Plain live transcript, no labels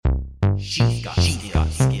She's got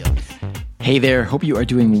skills. Hey there, hope you are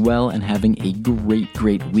doing well and having a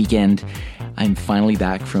great weekend. I'm finally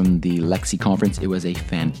back from the Lexi conference. It was a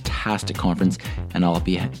fantastic conference, and I'll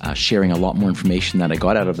be sharing a lot more information that I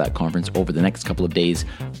got out of that conference over the next couple of days,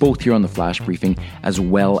 both here on the Flash Briefing as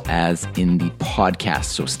well as in the podcast,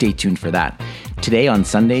 so stay tuned for that. Today on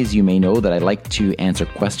Sundays, you may know that I like to answer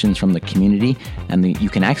questions from the community, and you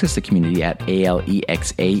can access the community at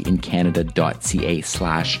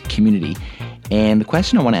alexaincanada.ca/community. And the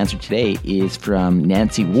question I want to answer today is from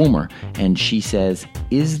Nancy Woolmer, and she says,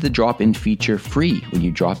 is the drop-in feature free when you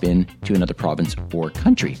drop in to another province or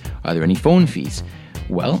country? Are there any phone fees?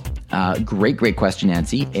 Well, great question,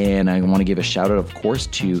 Nancy, and I want to give a shout out, of course,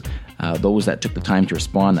 to those that took the time to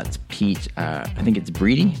respond. That's Pete, I think it's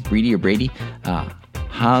Brady,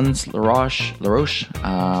 Hans LaRoche,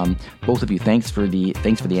 both of you. Thanks for the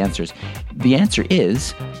answers. The answer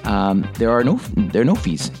is there are no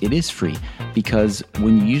fees. It is free because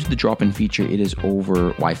when you use the drop-in feature, it is over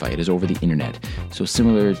Wi-Fi. It is over the internet. So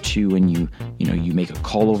similar to when you make a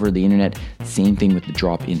call over the internet, same thing with the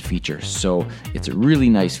drop-in feature. So it's a really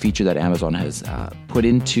nice feature that Amazon has put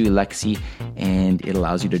into Lexi, and it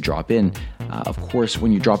allows you to drop in. Of course,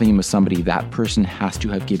 when you're dropping in with somebody, that person has to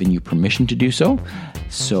have given you permission to do so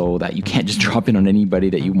that you can't just drop in on anybody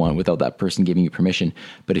that you want without that person giving you permission.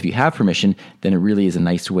 But if you have permission, then it really is a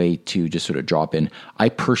nice way to just sort of drop in. I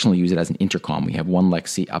personally use it as an intercom. We have one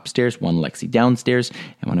Lexi upstairs, one Lexi downstairs,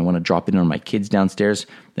 and when I want to drop in on my kids downstairs,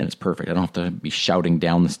 then it's perfect. I don't have to be shouting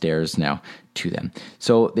down the stairs now to them.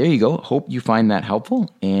 So there you go. Hope you find that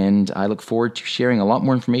helpful, and I look forward to sharing a lot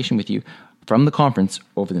more information with you from the conference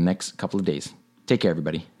over the next couple of days. Take care,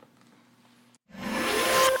 everybody.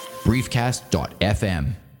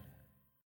 Briefcast.fm